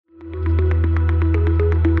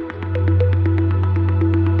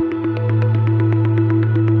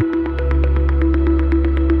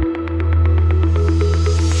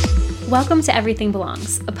Welcome to Everything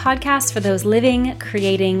Belongs, a podcast for those living,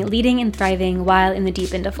 creating, leading, and thriving while in the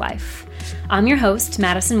deep end of life. I'm your host,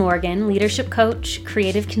 Madison Morgan, leadership coach,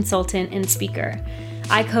 creative consultant, and speaker.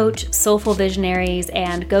 I coach soulful visionaries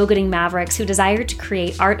and go-getting mavericks who desire to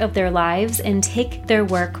create art of their lives and take their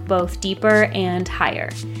work both deeper and higher.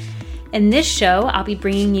 In this show, I'll be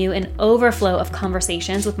bringing you an overflow of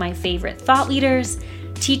conversations with my favorite thought leaders,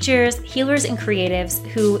 teachers, healers, and creatives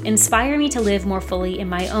who inspire me to live more fully in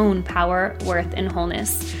my own power, worth, and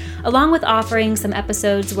wholeness, along with offering some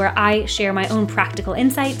episodes where I share my own practical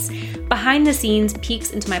insights, behind the scenes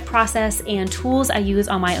peeks into my process, and tools I use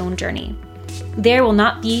on my own journey. There will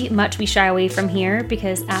not be much we shy away from here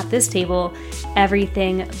because at this table,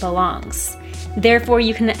 everything belongs. Therefore,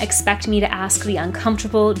 you can expect me to ask the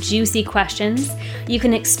uncomfortable, juicy questions. You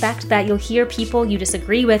can expect that you'll hear people you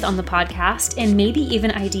disagree with on the podcast and maybe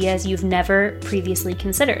even ideas you've never previously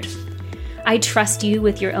considered. I trust you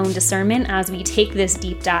with your own discernment as we take this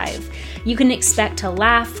deep dive. You can expect to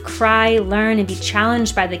laugh, cry, learn, and be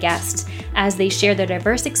challenged by the guests as they share their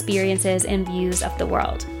diverse experiences and views of the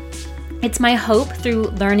world. It's my hope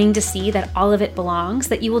through learning to see that all of it belongs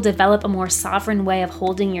that you will develop a more sovereign way of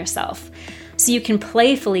holding yourself, so you can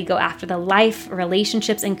playfully go after the life,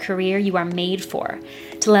 relationships, and career you are made for,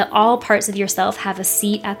 to let all parts of yourself have a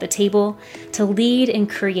seat at the table, to lead and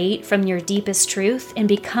create from your deepest truth and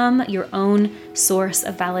become your own source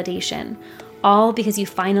of validation, all because you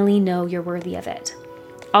finally know you're worthy of it.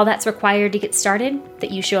 All that's required to get started,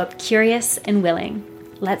 that you show up curious and willing.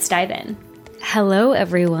 Let's dive in. Hello,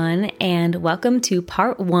 everyone, and welcome to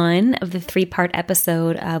part one of the three-part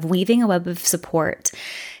episode of Weaving a Web of Support.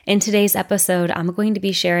 In today's episode, I'm going to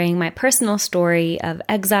be sharing my personal story of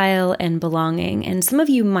exile and belonging, and some of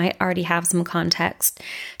you might already have some context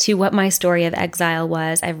to what my story of exile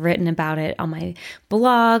was. I've written about it on my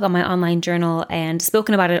blog, on my online journal, and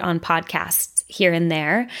spoken about it on podcasts here and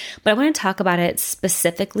there, but I want to talk about it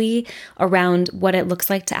specifically around what it looks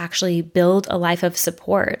like to actually build a life of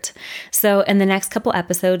support. So in the next couple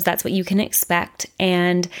episodes, that's what you can expect.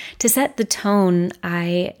 And to set the tone,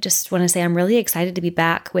 I just want to say I'm really excited to be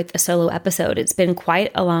back with a solo episode. It's been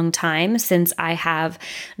quite a long time since I have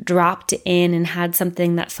dropped in and had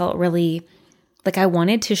something that felt really like I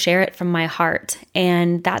wanted to share it from my heart.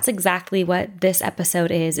 And that's exactly what this episode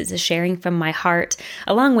is. It's a sharing from my heart,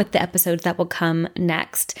 along with the episodes that will come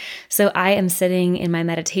next. So I am sitting in my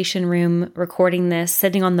meditation room, recording this,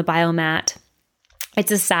 sitting on the biomat. It's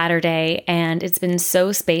a Saturday and it's been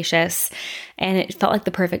so spacious, and it felt like the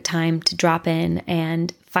perfect time to drop in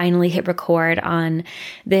and finally hit record on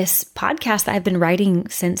this podcast that I've been writing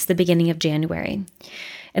since the beginning of January.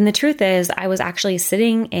 And the truth is, I was actually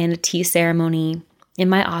sitting in a tea ceremony in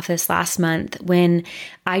my office last month when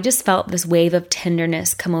I just felt this wave of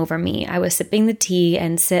tenderness come over me. I was sipping the tea,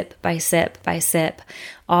 and sip by sip by sip,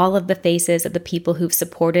 all of the faces of the people who've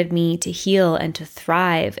supported me to heal and to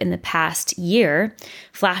thrive in the past year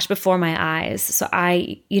flashed before my eyes. So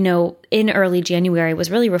I, in early January was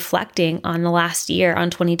really reflecting on the last year, on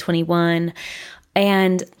 2021,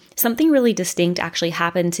 and something really distinct actually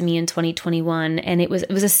happened to me in 2021, and it was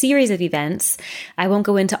a series of events. I won't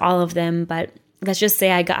go into all of them, but let's just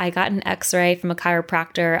say I got an X-ray from a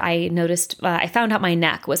chiropractor. I noticed, I found out my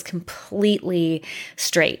neck was completely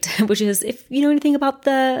straight, which is, if you know anything about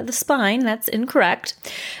the spine, that's incorrect.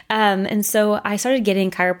 And so I started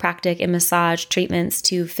getting chiropractic and massage treatments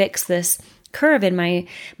to fix this curve in my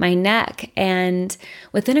neck. And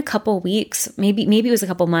within a couple weeks, maybe it was a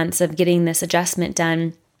couple months of getting this adjustment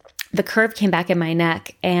done, the curve came back in my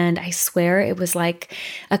neck, and I swear it was like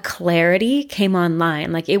a clarity came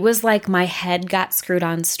online. Like it was like my head got screwed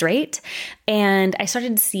on straight, and I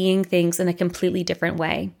started seeing things in a completely different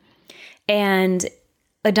way. And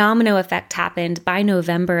a domino effect happened. By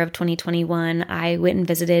November of 2021, I went and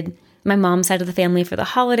visited my mom's side of the family for the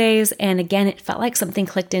holidays. And again, it felt like something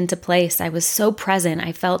clicked into place. I was so present.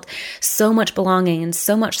 I felt so much belonging and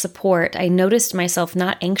so much support. I noticed myself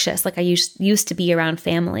not anxious like I used to be around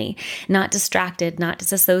family, not distracted, not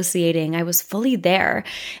disassociating. I was fully there.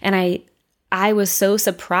 And I was so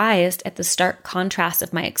surprised at the stark contrast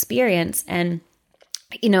of my experience. And,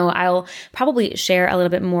 I'll probably share a little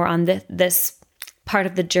bit more on this part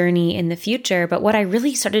of the journey in the future. But what I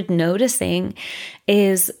really started noticing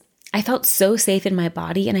is I felt so safe in my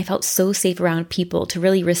body, and I felt so safe around people to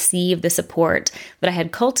really receive the support that I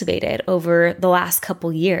had cultivated over the last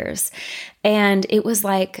couple years. And it was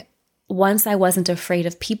like, once I wasn't afraid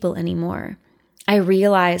of people anymore, I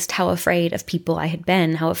realized how afraid of people I had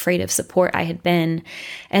been, how afraid of support I had been,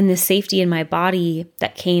 and the safety in my body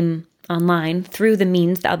that came online through the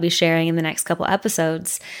means that I'll be sharing in the next couple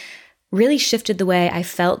episodes really shifted the way I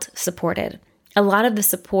felt supported. A lot of the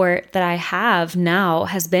support that I have now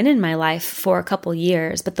has been in my life for a couple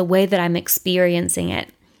years, but the way that I'm experiencing it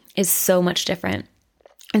is so much different.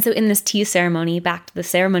 And so in this tea ceremony, back to the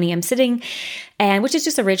ceremony, I'm sitting, and which is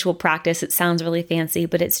just a ritual practice. It sounds really fancy,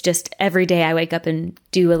 but it's just every day I wake up and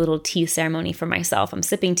do a little tea ceremony for myself. I'm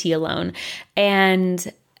sipping tea alone.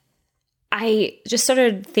 And I just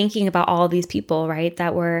started thinking about all these people, right,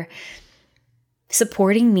 that were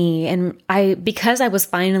supporting me. And because I was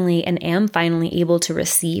finally and am finally able to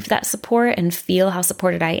receive that support and feel how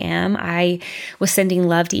supported I am, I was sending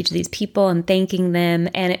love to each of these people and thanking them.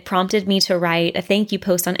 And it prompted me to write a thank you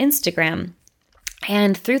post on Instagram.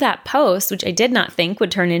 And through that post, which I did not think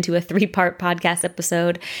would turn into a 3-part podcast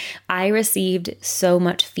episode, I received so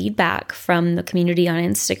much feedback from the community on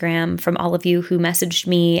Instagram, from all of you who messaged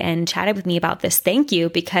me and chatted with me about this thank you,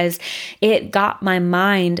 because it got my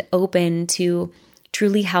mind open to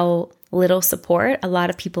truly how little support a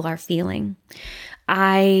lot of people are feeling.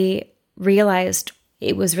 I realized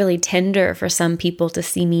it was really tender for some people to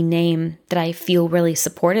see me name that I feel really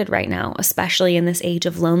supported right now, especially in this age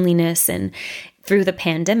of loneliness and through the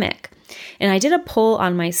pandemic. And I did a poll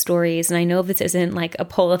on my stories, and I know this isn't like a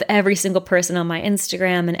poll of every single person on my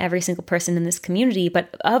Instagram and every single person in this community,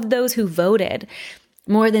 but of those who voted,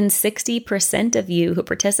 more than 60% of you who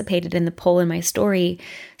participated in the poll in my story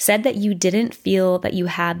said that you didn't feel that you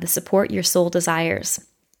had the support your soul desires.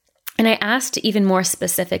 And I asked even more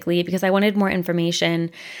specifically because I wanted more information.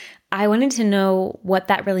 I wanted to know what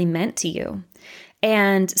that really meant to you.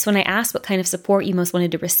 And so when I asked what kind of support you most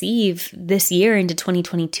wanted to receive this year into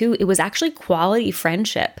 2022, it was actually quality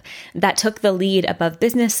friendship that took the lead above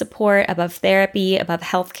business support, above therapy, above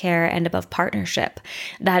healthcare, and above partnership.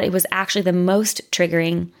 That it was actually the most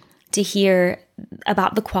triggering to hear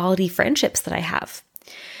about the quality friendships that I have.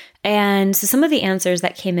 And so some of the answers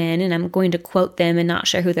that came in, and I'm going to quote them and not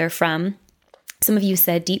share who they're from. Some of you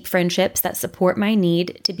said deep friendships that support my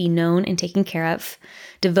need to be known and taken care of,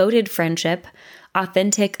 devoted friendship,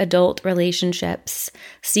 authentic adult relationships,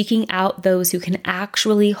 seeking out those who can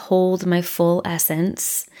actually hold my full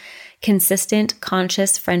essence, consistent,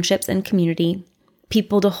 conscious friendships and community,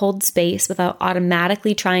 people to hold space without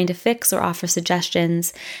automatically trying to fix or offer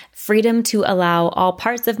suggestions, freedom to allow all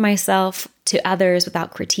parts of myself to others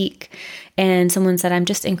without critique. And someone said, I'm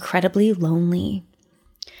just incredibly lonely.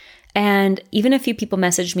 And even a few people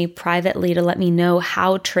messaged me privately to let me know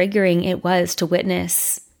how triggering it was to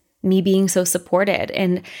witness me being so supported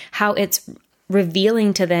and how it's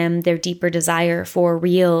revealing to them their deeper desire for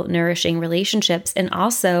real, nourishing relationships. And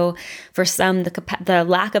also for some, the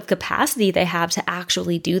lack of capacity they have to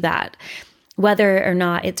actually do that. Whether or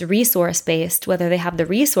not it's resource-based, whether they have the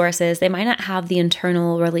resources, they might not have the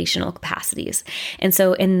internal relational capacities. And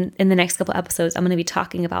so in the next couple episodes, I'm going to be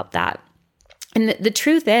talking about that. And the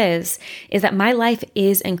truth is that my life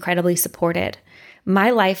is incredibly supported.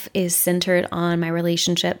 My life is centered on my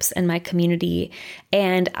relationships and my community.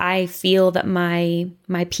 And I feel that my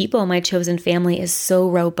people, my chosen family is so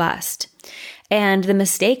robust. And the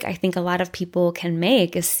mistake I think a lot of people can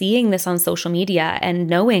make is seeing this on social media and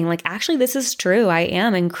knowing like, actually, this is true. I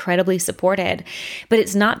am incredibly supported, but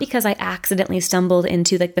it's not because I accidentally stumbled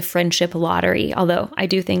into like the friendship lottery. Although I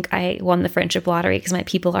do think I won the friendship lottery because my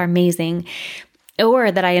people are amazing.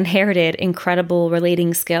 Or that I inherited incredible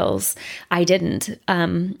relating skills. I didn't.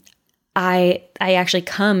 I actually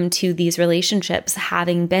come to these relationships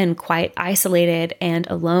having been quite isolated and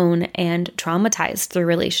alone and traumatized through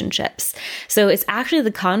relationships. So it's actually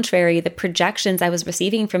the contrary. The projections I was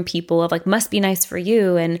receiving from people of like, must be nice for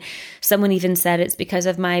you. And someone even said it's because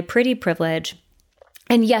of my pretty privilege.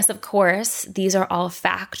 And yes, of course, these are all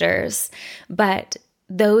factors, but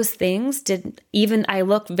those things I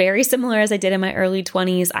looked very similar as I did in my early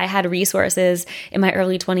 20s. I had resources in my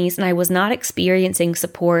early 20s and I was not experiencing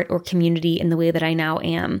support or community in the way that I now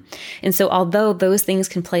am. And so although those things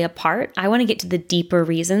can play a part, I want to get to the deeper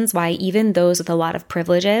reasons why even those with a lot of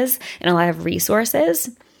privileges and a lot of resources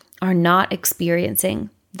are not experiencing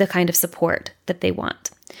the kind of support that they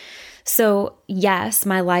want. So yes,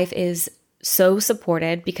 my life is so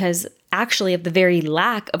supported because actually of the very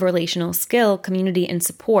lack of relational skill, community, and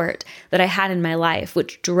support that I had in my life,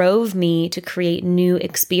 which drove me to create new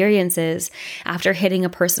experiences after hitting a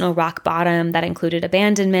personal rock bottom that included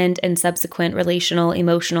abandonment and subsequent relational,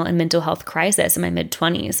 emotional, and mental health crisis in my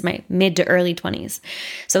mid-20s, my mid to early 20s.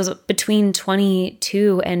 So between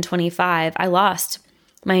 22 and 25, I lost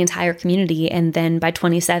my entire community. And then by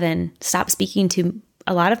 27, stopped speaking to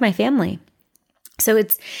a lot of my family. So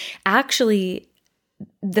it's actually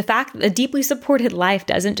the fact that a deeply supported life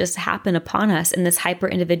doesn't just happen upon us in this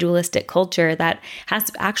hyper-individualistic culture that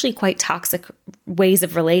has actually quite toxic ways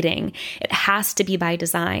of relating. It has to be by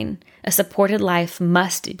design. A supported life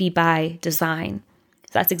must be by design.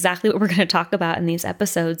 So that's exactly what we're going to talk about in these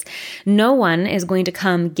episodes. No one is going to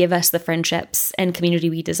come give us the friendships and community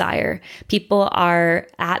we desire. People are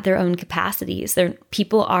at their own capacities.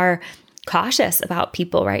 People are cautious about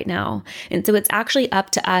people right now. And so it's actually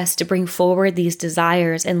up to us to bring forward these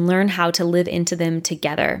desires and learn how to live into them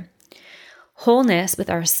together. Wholeness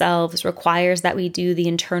with ourselves requires that we do the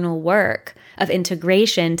internal work of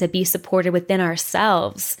integration to be supported within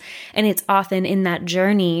ourselves. And it's often in that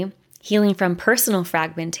journey, healing from personal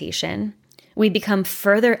fragmentation, we become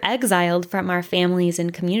further exiled from our families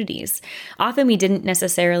and communities. Often we didn't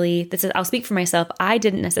necessarily, I'll speak for myself, I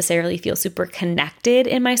didn't necessarily feel super connected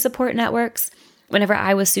in my support networks whenever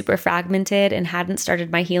I was super fragmented and hadn't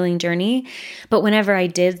started my healing journey. But whenever I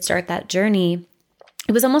did start that journey,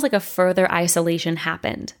 it was almost like a further isolation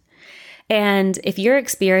happened. And if you're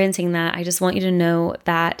experiencing that, I just want you to know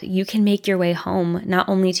that you can make your way home, not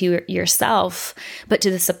only to yourself, but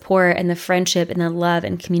to the support and the friendship and the love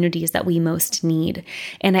and communities that we most need.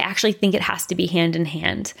 And I actually think it has to be hand in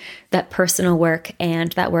hand, that personal work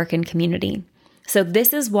and that work in community. So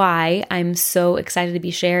this is why I'm so excited to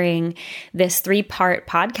be sharing this 3-part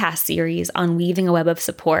podcast series on weaving a web of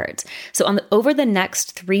support. So over the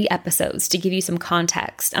next 3 episodes, to give you some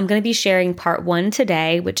context, I'm going to be sharing part 1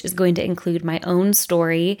 today, which is going to include my own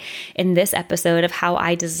story in this episode of how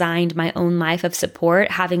I designed my own life of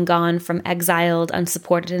support, having gone from exiled,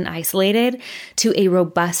 unsupported, and isolated to a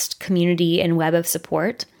robust community and web of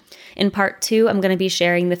support. In part 2, I'm going to be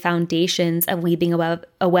sharing the foundations of weaving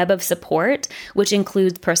a web of support, which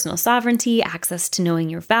includes personal sovereignty, access to knowing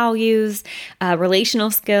your values,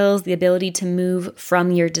 relational skills, the ability to move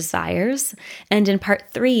from your desires. And in part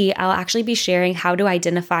 3, I'll actually be sharing how to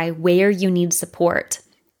identify where you need support.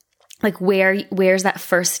 Like where's that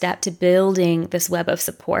first step to building this web of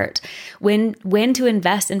support? When to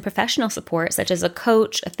invest in professional support, such as a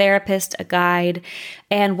coach, a therapist, a guide,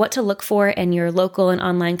 and what to look for in your local and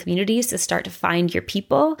online communities to start to find your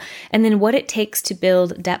people, and then what it takes to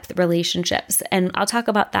build depth relationships. And I'll talk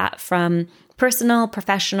about that from personal,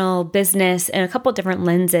 professional, business, and a couple of different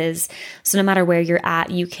lenses. So no matter where you're at,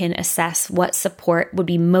 you can assess what support would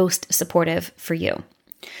be most supportive for you.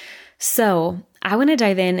 So I want to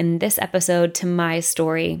dive in this episode to my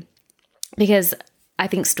story because I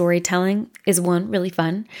think storytelling is 1, really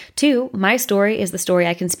fun. 2, my story is the story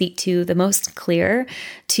I can speak to the most clear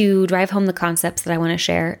to drive home the concepts that I want to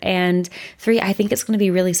share. And 3, I think it's going to be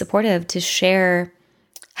really supportive to share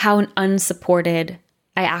how unsupported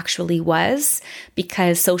I actually was,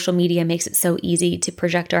 because social media makes it so easy to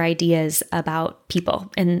project our ideas about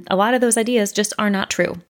people. And a lot of those ideas just are not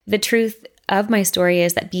true. The truth of my story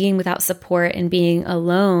is that being without support and being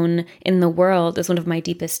alone in the world is one of my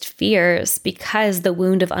deepest fears, because the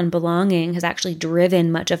wound of unbelonging has actually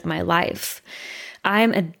driven much of my life.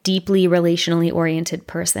 I'm a deeply relationally oriented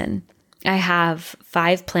person. I have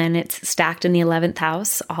 5 planets stacked in the 11th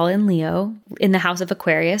house, all in Leo, in the house of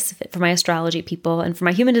Aquarius for my astrology people. And for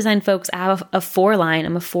my human design folks, I have a 4 line.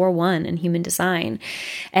 I'm a 4-1 in human design.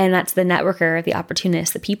 And that's the networker, the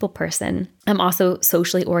opportunist, the people person. I'm also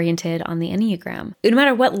socially oriented on the Enneagram. No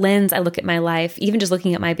matter what lens I look at my life, even just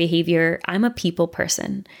looking at my behavior, I'm a people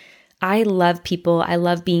person. I love people. I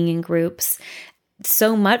love being in groups.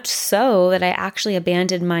 So much so that I actually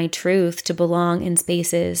abandoned my truth to belong in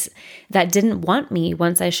spaces that didn't want me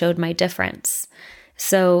once I showed my difference.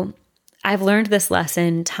 So I've learned this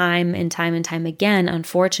lesson time and time and time again.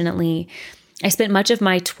 Unfortunately, I spent much of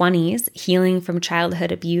my 20s healing from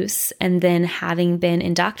childhood abuse, and then having been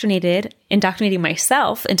indoctrinating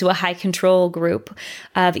myself into a high control group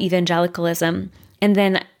of evangelicalism, and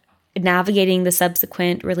then navigating the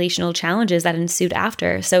subsequent relational challenges that ensued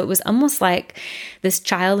after. So it was almost like this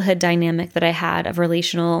childhood dynamic that I had of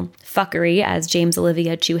relational fuckery, as James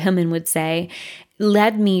Olivia Chu Hillman would say,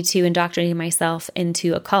 led me to indoctrinating myself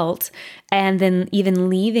into a cult. And then even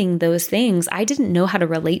leaving those things, I didn't know how to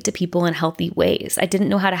relate to people in healthy ways. I didn't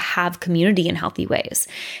know how to have community in healthy ways.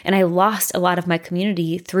 And I lost a lot of my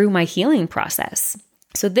community through my healing process.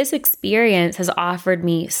 So this experience has offered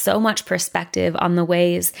me so much perspective on the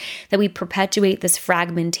ways that we perpetuate this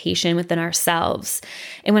fragmentation within ourselves.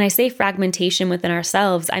 And when I say fragmentation within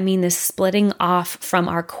ourselves, I mean this splitting off from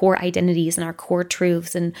our core identities and our core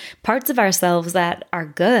truths and parts of ourselves that are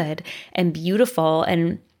good and beautiful,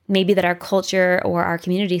 and maybe that our culture or our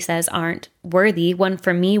community says aren't worthy. One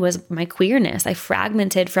for me was my queerness. I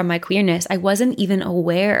fragmented from my queerness. I wasn't even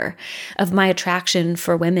aware of my attraction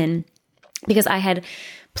for women because I had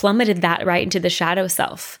plummeted that right into the shadow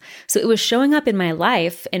self. So it was showing up in my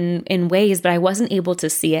life in ways, but I wasn't able to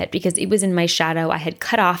see it because it was in my shadow. I had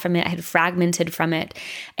cut off from it. I had fragmented from it.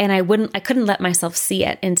 And I couldn't let myself see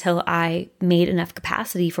it until I made enough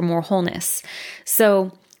capacity for more wholeness.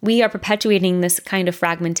 So we are perpetuating this kind of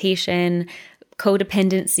fragmentation,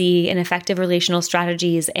 codependency, and effective relational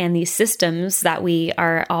strategies, and these systems that we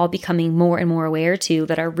are all becoming more and more aware to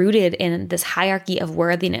that are rooted in this hierarchy of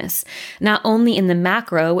worthiness, not only in the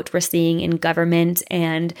macro, which we're seeing in government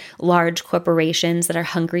and large corporations that are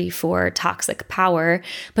hungry for toxic power,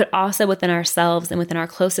 but also within ourselves and within our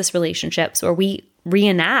closest relationships, where we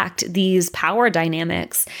reenact these power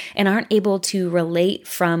dynamics and aren't able to relate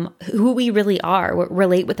from who we really are,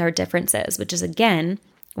 relate with our differences, which is, again,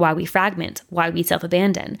 why we fragment, why we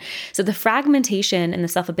self-abandon. So the fragmentation and the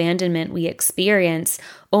self-abandonment we experience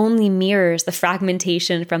only mirrors the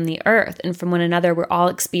fragmentation from the earth and from one another we're all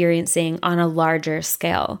experiencing on a larger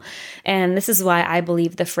scale. And this is why I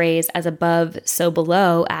believe the phrase "as above, so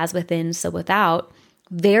below, as within, so without"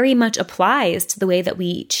 very much applies to the way that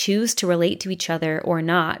we choose to relate to each other or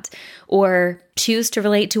not, or choose to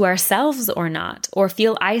relate to ourselves or not, or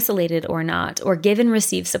feel isolated or not, or give and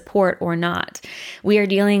receive support or not. We are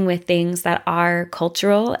dealing with things that are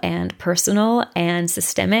cultural and personal and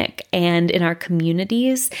systemic and in our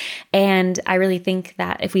communities. And I really think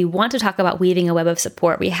that if we want to talk about weaving a web of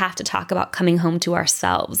support, we have to talk about coming home to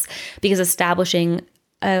ourselves, because establishing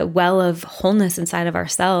a well of wholeness inside of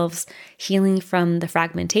ourselves, healing from the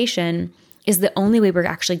fragmentation, is the only way we're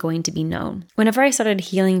actually going to be known. Whenever I started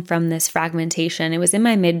healing from this fragmentation, it was in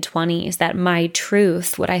my mid-20s that my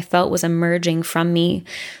truth, what I felt was emerging from me,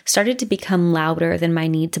 started to become louder than my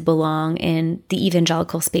need to belong in the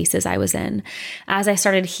evangelical spaces I was in. As I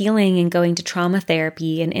started healing and going to trauma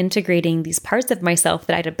therapy and integrating these parts of myself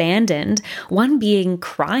that I'd abandoned, one being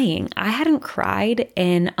crying. I hadn't cried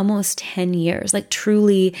in almost 10 years, like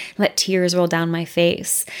truly let tears roll down my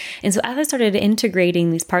face. And so as I started integrating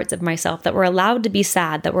these parts of myself that were allowed to be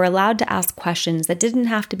sad, that were allowed to ask questions, that didn't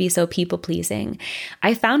have to be so people-pleasing,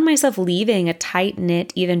 I found myself leaving a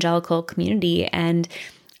tight-knit evangelical community. And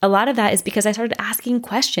a lot of that is because I started asking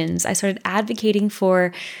questions. I started advocating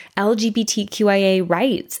for LGBTQIA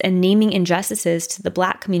rights and naming injustices to the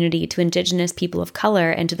Black community, to Indigenous people of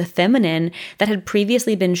color, and to the feminine that had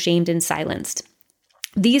previously been shamed and silenced.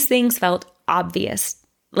 These things felt obvious,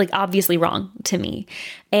 like obviously wrong to me.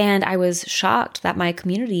 And I was shocked that my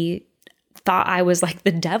community thought I was like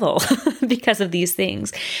the devil because of these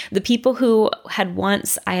things. The people who I had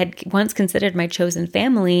once considered my chosen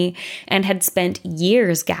family and had spent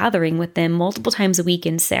years gathering with them multiple times a week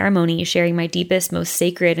in ceremony, sharing my deepest, most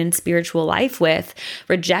sacred and spiritual life with,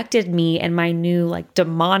 rejected me and my new like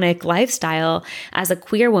demonic lifestyle as a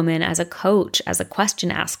queer woman, as a coach, as a question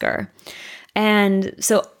asker. And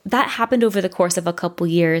so that happened over the course of a couple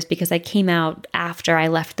years because I came out after I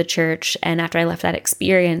left the church and after I left that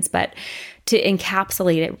experience. But to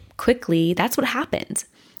encapsulate it quickly, that's what happened.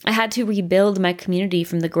 I had to rebuild my community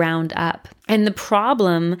from the ground up. And the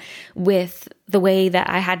problem with the way that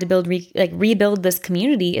I had to rebuild this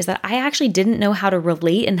community is that I actually didn't know how to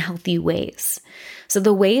relate in healthy ways. So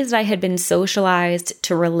the ways that I had been socialized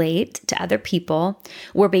to relate to other people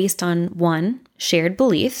were based on, one, shared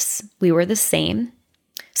beliefs. We were the same.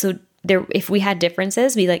 So if we had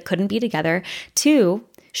differences, we couldn't be together. Two,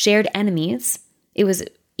 shared enemies. It was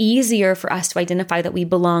easier for us to identify that we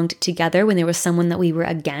belonged together when there was someone that we were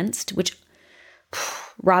against, which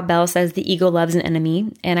Rob Bell says the ego loves an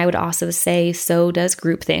enemy. And I would also say so does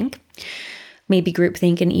groupthink. Maybe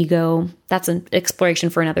groupthink and ego, that's an exploration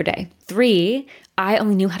for another day. Three, I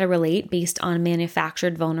only knew how to relate based on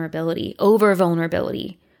manufactured vulnerability,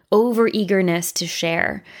 over eagerness to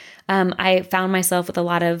share. I found myself with a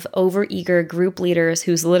lot of over-eager group leaders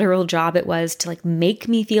whose literal job it was to make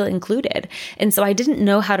me feel included. And so I didn't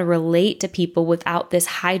know how to relate to people without this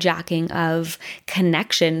hijacking of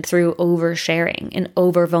connection through oversharing and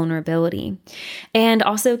over-vulnerability. And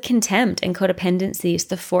also contempt and codependency is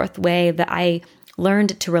the fourth way that I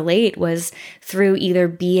learned to relate, was through either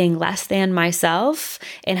being less than myself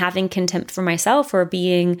and having contempt for myself, or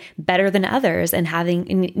being better than others and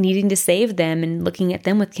needing to save them and looking at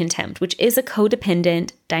them with contempt, which is a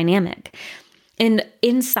codependent dynamic. And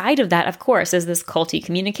inside of that, of course, is this culty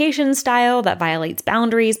communication style that violates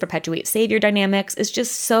boundaries, perpetuates savior dynamics. It's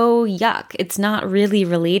just so yuck. It's not really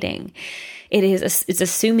relating. It's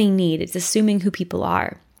assuming need. It's assuming who people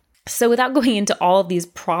are. So without going into all of these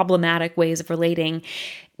problematic ways of relating,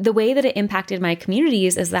 the way that it impacted my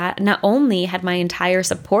communities is that not only had my entire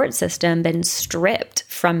support system been stripped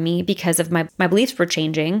from me because of my beliefs were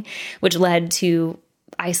changing, which led to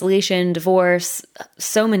isolation, divorce,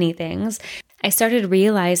 so many things, I started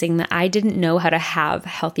realizing that I didn't know how to have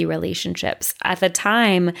healthy relationships. At the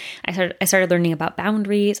time, I started learning about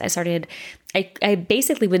boundaries. I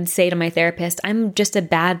basically would say to my therapist, I'm just a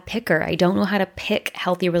bad picker. I don't know how to pick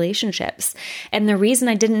healthy relationships. And the reason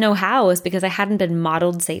I didn't know how is because I hadn't been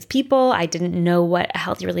modeled safe people. I didn't know what a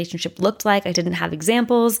healthy relationship looked like. I didn't have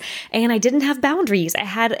examples, and I didn't have boundaries. I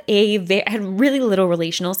had really little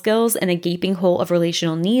relational skills and a gaping hole of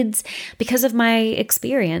relational needs because of my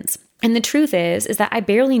experience. And the truth is that I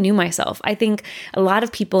barely knew myself. I think a lot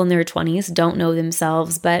of people in their 20s don't know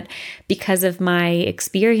themselves, but because of my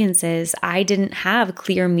experiences, I didn't have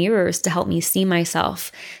clear mirrors to help me see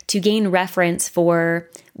myself, to gain reference for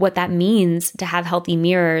what that means to have healthy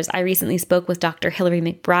mirrors. I recently spoke with Dr. Hillary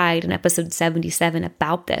McBride in episode 77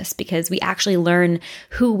 about this, because we actually learn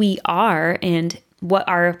who we are and what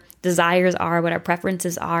our desires are, what our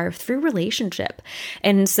preferences are through relationship.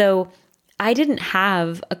 And so I didn't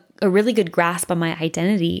have a really good grasp on my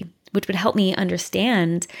identity, which would help me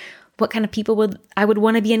understand what kind of people I would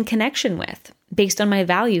want to be in connection with based on my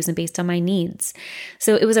values and based on my needs.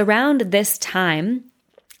 So it was around this time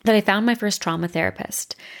that I found my first trauma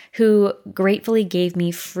therapist, who gratefully gave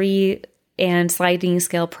me free and sliding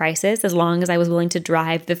scale prices as long as I was willing to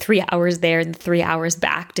drive the 3 hours there and the 3 hours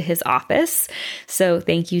back to his office. So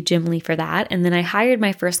thank you, Jim Lee, for that. And then I hired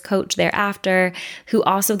my first coach thereafter, who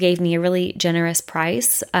also gave me a really generous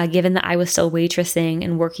price, given that I was still waitressing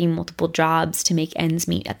and working multiple jobs to make ends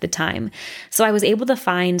meet at the time. So I was able to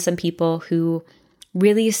find some people who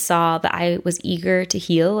really saw that I was eager to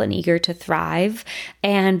heal and eager to thrive.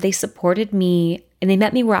 And they supported me and they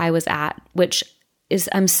met me where I was at, which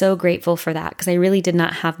I'm so grateful for that, because I really did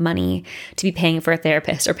not have money to be paying for a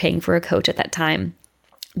therapist or paying for a coach at that time,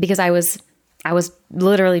 because I was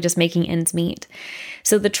literally just making ends meet.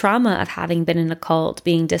 So the trauma of having been in a cult,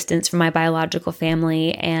 being distanced from my biological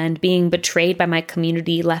family, and being betrayed by my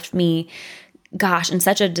community left me, in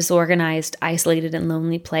such a disorganized, isolated, and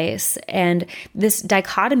lonely place. And this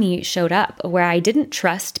dichotomy showed up where I didn't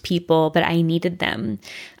trust people, but I needed them.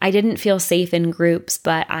 I didn't feel safe in groups,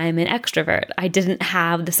 but I'm an extrovert. I didn't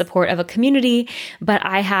have the support of a community, but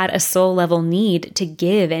I had a soul level need to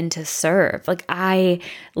give and to serve. Like, I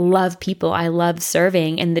love people. I love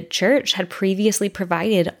serving. And the church had previously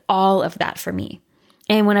provided all of that for me.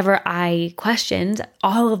 And whenever I questioned,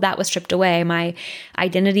 all of that was stripped away. My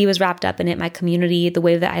identity was wrapped up in it, my community, the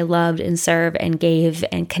way that I loved and served and gave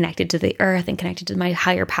and connected to the earth and connected to my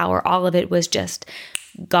higher power. All of it was just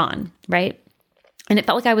gone, right? And it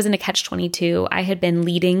felt like I was in a catch-22. I had been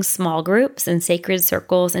leading small groups and sacred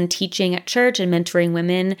circles and teaching at church and mentoring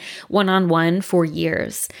women one-on-one for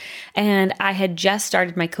years. And I had just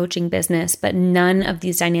started my coaching business, but none of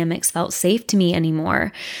these dynamics felt safe to me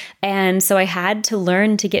anymore. And so I had to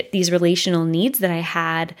learn to get these relational needs that I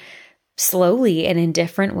had slowly and in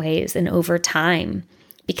different ways and over time,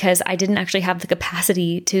 because I didn't actually have the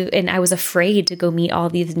capacity to, and I was afraid to go meet all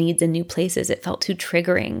these needs in new places. It felt too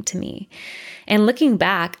triggering to me. And looking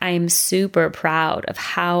back, I am super proud of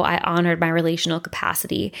how I honored my relational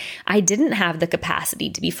capacity. I didn't have the capacity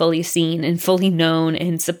to be fully seen and fully known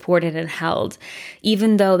and supported and held.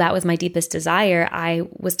 Even though that was my deepest desire, I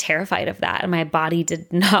was terrified of that, and my body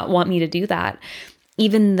did not want me to do that.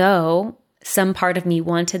 Even though some part of me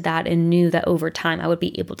wanted that and knew that over time I would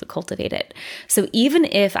be able to cultivate it. So even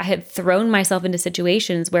if I had thrown myself into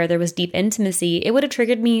situations where there was deep intimacy, it would have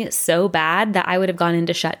triggered me so bad that I would have gone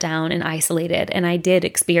into shutdown and isolated. And I did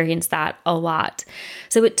experience that a lot.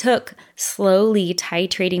 So it took slowly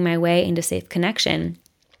titrating my way into safe connection.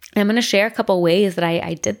 And I'm going to share a couple ways that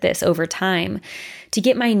I did this over time. To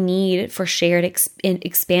get my need for shared,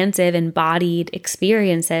 expansive, embodied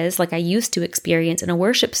experiences like I used to experience in a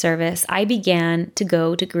worship service, I began to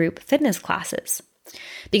go to group fitness classes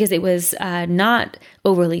because it was not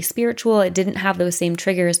overly spiritual. It didn't have those same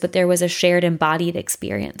triggers, but there was a shared embodied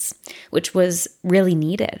experience, which was really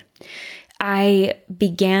needed. I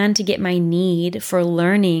began to get my need for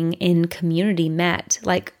learning in community met,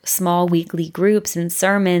 like small weekly groups and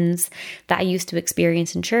sermons that I used to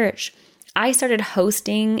experience in church. I started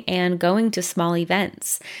hosting and going to small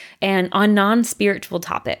events and on non-spiritual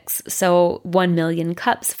topics. So 1 Million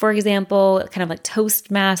Cups, for example, kind of like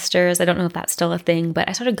Toastmasters. I don't know if that's still a thing, but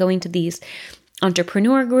I started going to these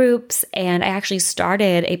entrepreneur groups, and I actually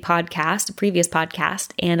started a previous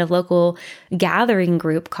podcast, and a local gathering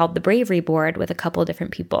group called the Bravery Board with a couple of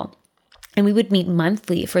different people. And we would meet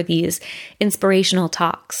monthly for these inspirational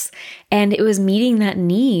talks. And it was meeting that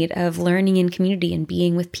need of learning in community and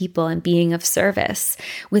being with people and being of service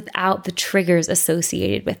without the triggers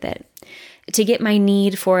associated with it. to get my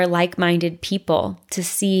need for like-minded people to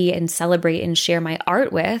see and celebrate and share my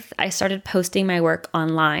art with, I started posting my work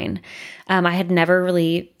online. I had never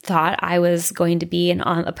really thought I was going to be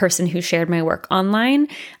a person who shared my work online.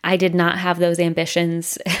 I did not have those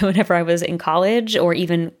ambitions whenever I was in college or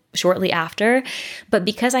even shortly after. But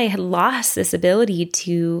because I had lost this ability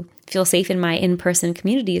to feel safe in my in-person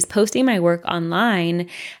communities, posting my work online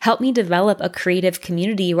helped me develop a creative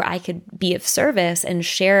community where I could be of service and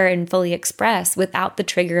share and fully express without the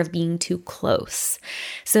trigger of being too close.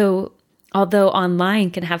 So although online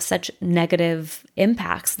can have such negative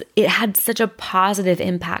impacts, it had such a positive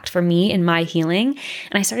impact for me in my healing.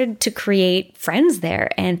 And I started to create friends there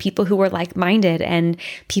and people who were like-minded and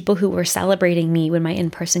people who were celebrating me when my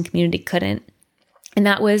in-person community couldn't. And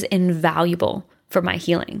that was invaluable for my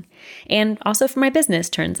healing and also for my business,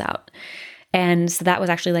 turns out. And so that was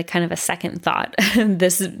actually like kind of a second thought.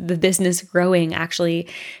 The business growing actually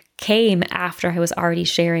came after I was already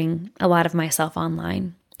sharing a lot of myself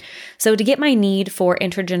online. So to get my need for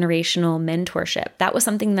intergenerational mentorship, that was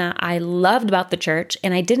something that I loved about the church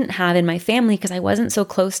and I didn't have in my family because I wasn't so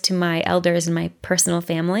close to my elders and my personal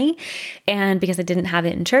family. And because I didn't have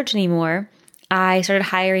it in church anymore, I started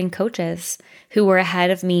hiring coaches who were ahead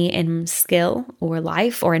of me in skill or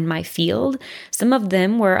life or in my field. Some of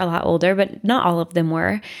them were a lot older, but not all of them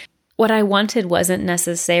were. What I wanted wasn't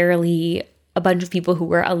necessarily a bunch of people who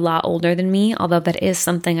were a lot older than me, although that is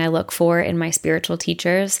something I look for in my spiritual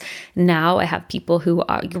teachers. Now I have people who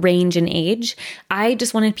range in age. I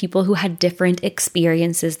just wanted people who had different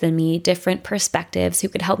experiences than me, different perspectives, who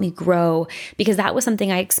could help me grow, because that was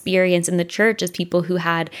something I experienced in the church, as people who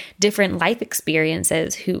had different life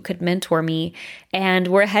experiences who could mentor me and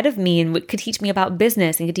were ahead of me and could teach me about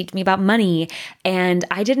business and could teach me about money. And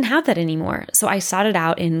I didn't have that anymore. So I sought it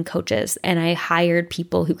out in coaches and I hired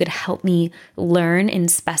people who could help me learn in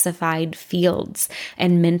specified fields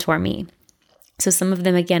and mentor me. So some of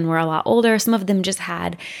them, again, were a lot older. Some of them just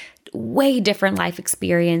had way different life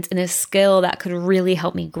experience and a skill that could really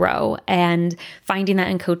help me grow. And finding that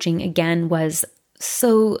in coaching, again, was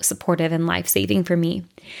so supportive and life-saving for me.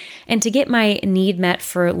 And to get my need met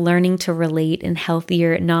for learning to relate in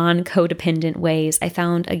healthier, non-codependent ways, I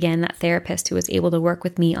found, again, that therapist who was able to work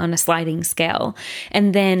with me on a sliding scale.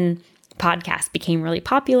 And then podcasts became really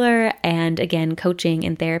popular, and again, coaching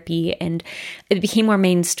and therapy, and it became more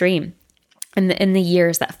mainstream in the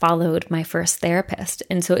years that followed my first therapist.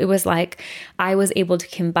 And so it was like I was able to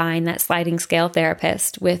combine that sliding scale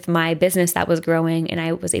therapist with my business that was growing, and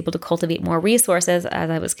I was able to cultivate more resources as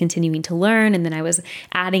I was continuing to learn. And then I was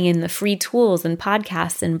adding in the free tools and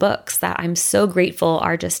podcasts and books that I'm so grateful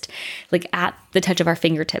are just like at the touch of our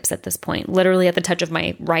fingertips at this point, literally at the touch of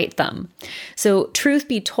my right thumb. So truth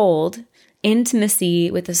be told,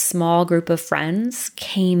 intimacy with a small group of friends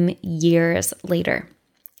came years later.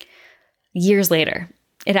 Years later.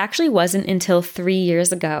 It actually wasn't until 3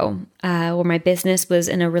 years ago where my business was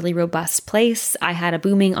in a really robust place. I had a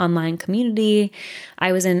booming online community.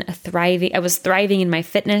 I was thriving in my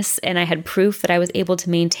fitness, and I had proof that I was able to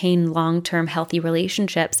maintain long-term healthy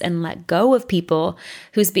relationships and let go of people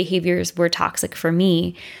whose behaviors were toxic for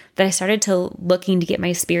me, that I started to looking to get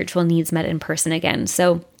my spiritual needs met in person again.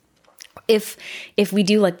 So if we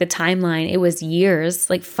do like the timeline, it was years,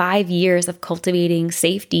 like 5 years of cultivating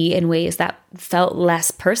safety in ways that felt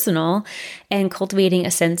less personal and cultivating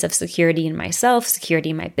a sense of security in myself,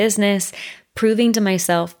 security in my business, proving to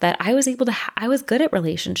myself that I was good at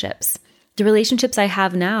relationships. The relationships I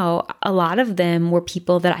have now, a lot of them were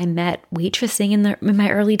people that I met waitressing in my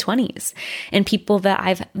early 20s, and people that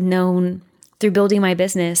I've known through building my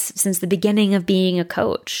business since the beginning of being a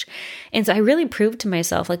coach. And so I really proved to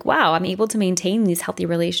myself, like, wow, I'm able to maintain these healthy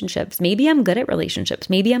relationships. Maybe I'm good at relationships.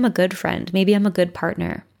 Maybe I'm a good friend. Maybe I'm a good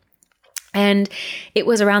partner. And it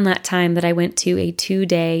was around that time that I went to a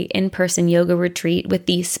 2-day in-person yoga retreat with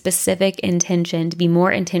the specific intention to be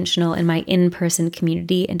more intentional in my in-person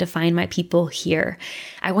community and to find my people here.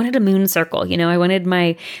 I wanted a moon circle, I wanted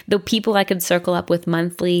the people I could circle up with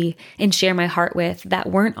monthly and share my heart with that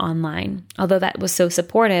weren't online. Although that was so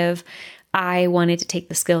supportive, I wanted to take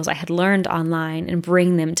the skills I had learned online and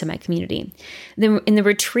bring them to my community. Then in the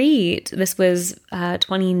retreat, this was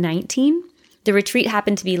 2019, the retreat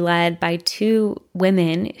happened to be led by 2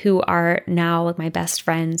 women who are now like my best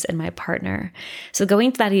friends and my partner. So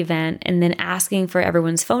going to that event and then asking for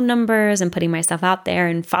everyone's phone numbers and putting myself out there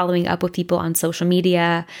and following up with people on social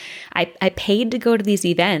media, I paid to go to these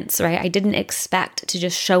events, right? I didn't expect to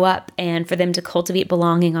just show up and for them to cultivate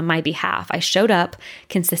belonging on my behalf. I showed up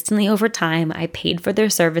consistently over time. I paid for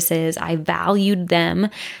their services. I valued them,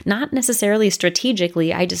 not necessarily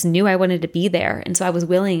strategically. I just knew I wanted to be there. And so I was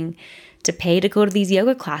willing to pay to go to these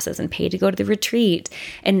yoga classes and pay to go to the retreat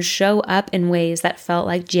and show up in ways that felt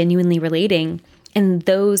like genuinely relating. And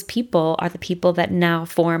those people are the people that now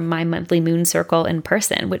form my monthly moon circle in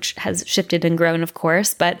person, which has shifted and grown, of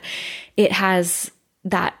course, but it has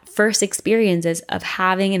that first experiences of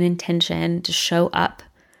having an intention to show up.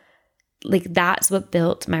 Like that's what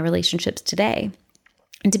built my relationships today.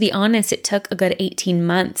 And to be honest, it took a good 18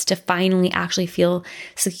 months to finally actually feel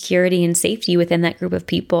security and safety within that group of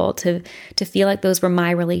people, to feel like those were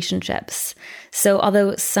my relationships. So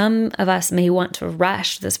although some of us may want to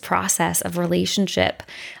rush this process of relationship,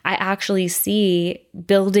 I actually see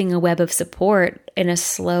building a web of support in a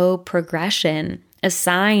slow progression, a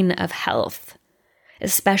sign of health,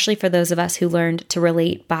 especially for those of us who learned to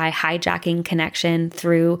relate by hijacking connection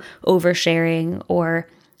through oversharing or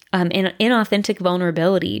inauthentic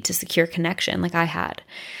vulnerability to secure connection like I had.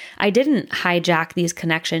 I didn't hijack these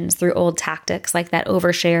connections through old tactics like that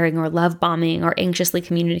oversharing or love bombing or anxiously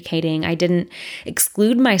communicating. I didn't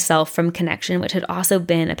exclude myself from connection, which had also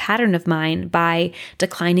been a pattern of mine, by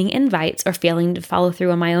declining invites or failing to follow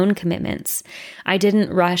through on my own commitments. I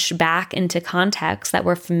didn't rush back into contexts that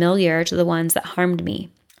were familiar to the ones that harmed me.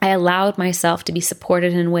 I allowed myself to be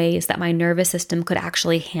supported in ways that my nervous system could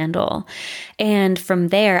actually handle. And from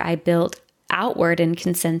there, I built outward in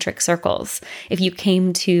concentric circles. If you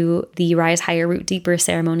came to the Rise Higher, Root Deeper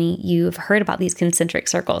ceremony, you've heard about these concentric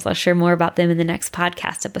circles. I'll share more about them in the next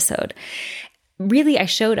podcast episode. Really, I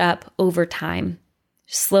showed up over time,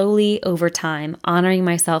 slowly over time, honoring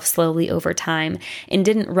myself slowly over time, and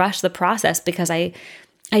didn't rush the process because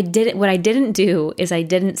what I didn't do is I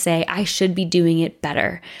didn't say, I should be doing it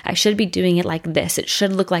better. I should be doing it like this. It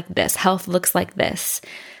should look like this. Health looks like this.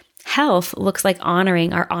 Health looks like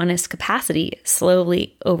honoring our honest capacity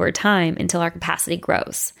slowly over time until our capacity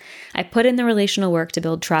grows. I put in the relational work to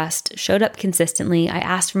build trust, showed up consistently. I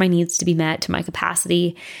asked for my needs to be met to my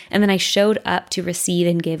capacity. And then I showed up to receive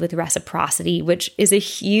and give with reciprocity, which is a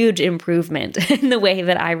huge improvement in the way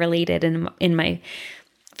that I related in my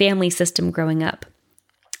family system growing up.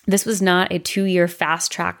 This was not a 2-year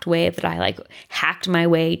fast-tracked way that I hacked my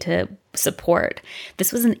way to support.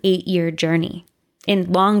 This was an 8-year journey, and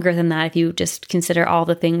longer than that if you just consider all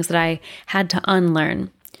the things that I had to unlearn.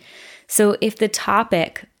 So if the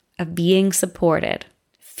topic of being supported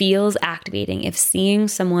feels activating, if seeing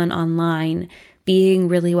someone online being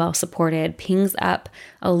really well supported pings up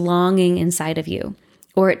a longing inside of you,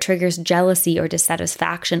 or it triggers jealousy or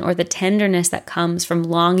dissatisfaction, or the tenderness that comes from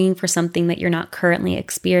longing for something that you're not currently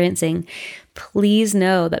experiencing, please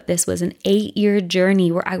know that this was an 8-year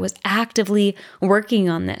journey where I was actively working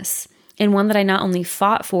on this, and one that I not only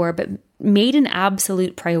fought for, but made an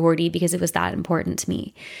absolute priority because it was that important to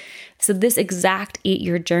me. So this exact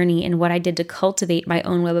 8-year journey and what I did to cultivate my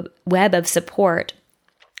own web of support,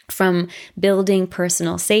 from building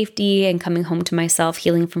personal safety and coming home to myself,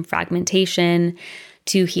 healing from fragmentation,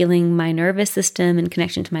 to healing my nervous system and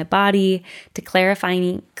connection to my body, to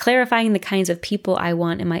clarifying the kinds of people I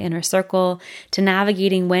want in my inner circle, to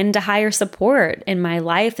navigating when to hire support in my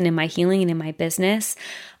life and in my healing and in my business.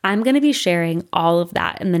 I'm going to be sharing all of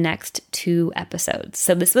that in the next 2 episodes.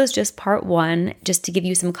 So this was just part 1, just to give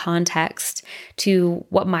you some context to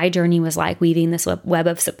what my journey was like weaving this web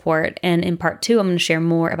of support. And in part 2, I'm going to share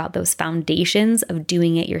more about those foundations of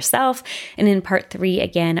doing it yourself. And in part 3,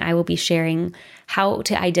 again, I will be sharing how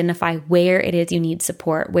to identify where it is you need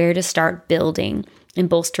support, where to start building and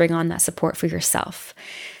bolstering on that support for yourself.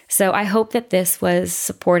 So I hope that this was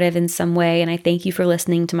supportive in some way, and I thank you for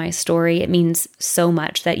listening to my story. It means so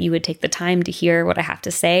much that you would take the time to hear what I have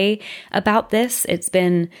to say about this. It's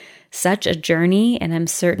been such a journey, and I'm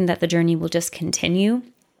certain that the journey will just continue.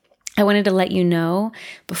 I wanted to let you know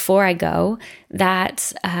before I go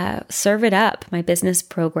that Serve It Up, my business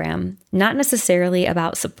program, not necessarily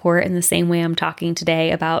about support in the same way I'm talking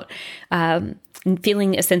today about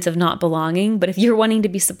feeling a sense of not belonging. But if you're wanting to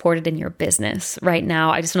be supported in your business right now,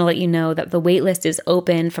 I just want to let you know that the waitlist is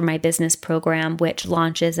open for my business program, which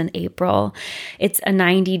launches in April. It's a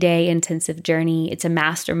 90-day intensive journey. It's a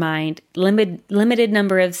mastermind, limited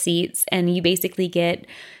number of seats, and you basically get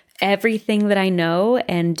everything that I know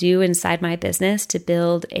and do inside my business to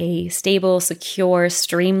build a stable, secure,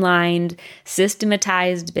 streamlined,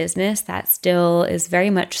 systematized business that still is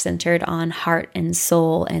very much centered on heart and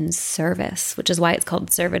soul and service, which is why it's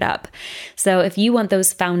called Serve It Up. So if you want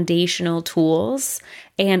those foundational tools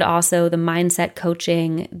and also the mindset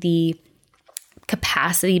coaching, the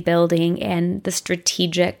capacity building, and the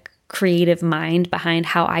strategic creative mind behind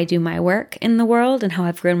how I do my work in the world and how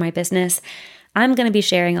I've grown my business, I'm going to be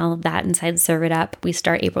sharing all of that inside Serve It Up. We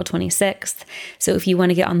start April 26th. So if you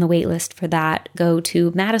want to get on the wait list for that, go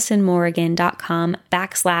to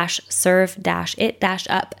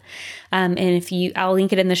madisonmorgan.com/serve-it-up. And I'll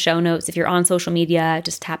link it in the show notes. If you're on social media,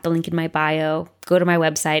 just tap the link in my bio, go to my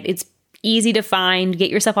website. It's easy to find,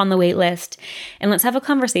 get yourself on the wait list, and let's have a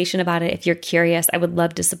conversation about it. If you're curious, I would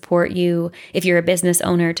love to support you. If you're a business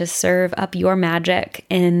owner, to serve up your magic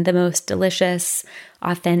in the most delicious,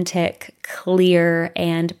 authentic, clear,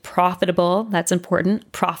 and profitable, that's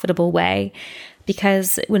important, profitable way.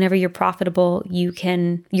 Because whenever you're profitable, you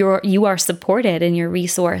are supported and you're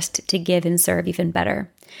resourced to give and serve even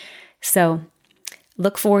better. So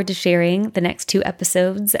look forward to sharing the next 2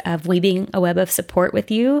 episodes of Weaving a Web of Support with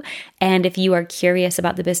you. And if you are curious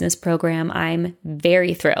about the business program, I'm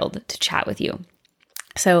very thrilled to chat with you.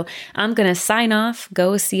 So I'm going to sign off,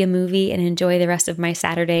 go see a movie, and enjoy the rest of my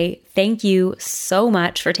Saturday. Thank you so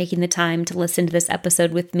much for taking the time to listen to this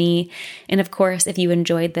episode with me. And of course, if you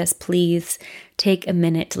enjoyed this, please take a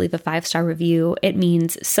minute to leave a 5-star review. It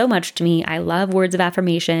means so much to me. I love words of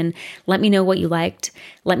affirmation. Let me know what you liked.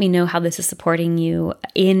 Let me know how this is supporting you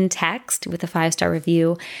in text with a 5-star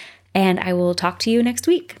review. And I will talk to you next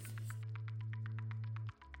week.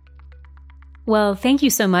 Well, thank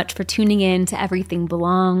you so much for tuning in to Everything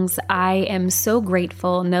Belongs. I am so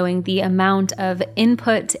grateful knowing the amount of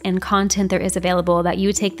input and content there is available, that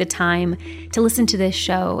you take the time to listen to this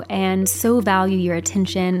show and so value your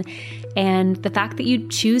attention and the fact that you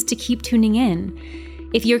choose to keep tuning in.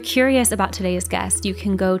 If you're curious about today's guest, you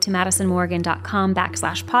can go to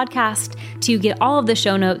madisonmorgan.com/podcast to get all of the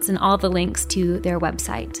show notes and all the links to their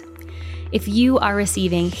website. If you are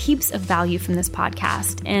receiving heaps of value from this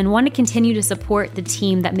podcast and want to continue to support the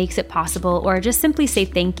team that makes it possible, or just simply say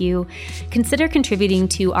thank you, consider contributing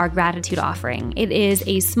to our gratitude offering. It is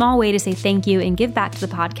a small way to say thank you and give back to the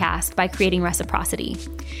podcast by creating reciprocity.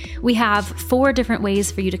 We have 4 different ways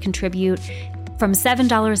for you to contribute, from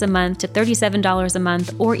 $7 a month to $37 a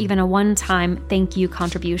month, or even a one-time thank you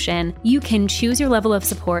contribution. You can choose your level of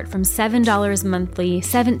support from $7 monthly,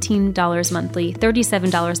 $17 monthly,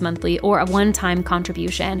 $37 monthly, or a one-time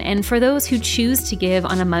contribution. And for those who choose to give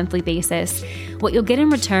on a monthly basis, what you'll get in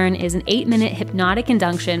return is an 8-minute hypnotic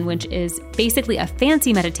induction, which is basically a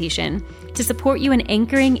fancy meditation to support you in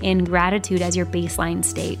anchoring in gratitude as your baseline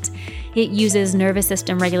state. It uses nervous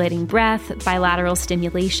system regulating breath, bilateral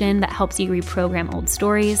stimulation that helps you reprogram old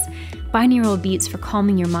stories, binaural beats for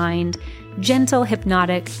calming your mind, gentle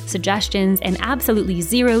hypnotic suggestions, and absolutely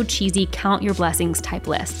zero cheesy count your blessings type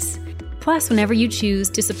lists. Plus, whenever you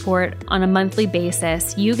choose to support on a monthly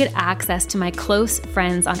basis, you get access to my close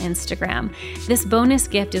friends on Instagram. This bonus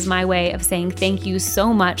gift is my way of saying thank you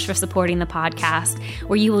so much for supporting the podcast,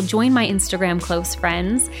 where you will join my Instagram close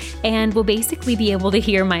friends and will basically be able to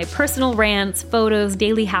hear my personal rants, photos,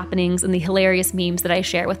 daily happenings, and the hilarious memes that I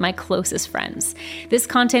share with my closest friends. This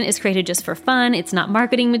content is created just for fun. It's not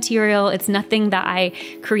marketing material. It's nothing that I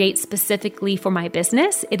create specifically for my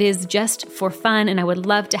business. It is just for fun, and I would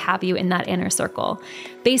love to have you in that inner circle.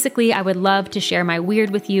 Basically, I would love to share my weird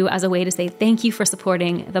with you as a way to say thank you for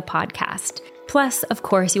supporting the podcast. Plus, of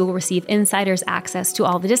course, you will receive insiders access to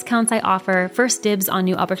all the discounts I offer, first dibs on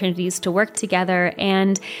new opportunities to work together,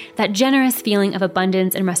 and that generous feeling of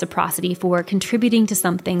abundance and reciprocity for contributing to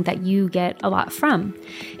something that you get a lot from.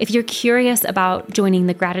 If you're curious about joining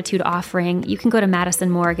the gratitude offering, you can go to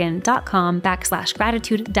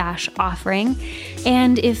madisonmorgan.com/gratitude-offering.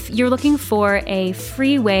 And if you're looking for a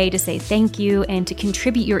free way to say thank you and to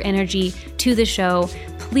contribute your energy to the show,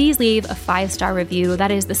 please leave a 5-star review.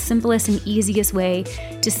 That is the simplest and easiest way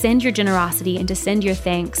to send your generosity and to send your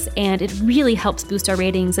thanks. And it really helps boost our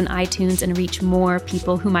ratings in iTunes and reach more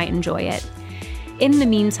people who might enjoy it. In the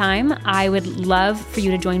meantime, I would love for you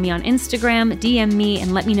to join me on Instagram, DM me,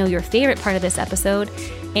 and let me know your favorite part of this episode.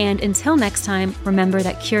 And until next time, remember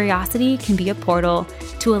that curiosity can be a portal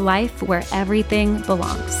to a life where everything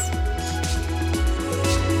belongs.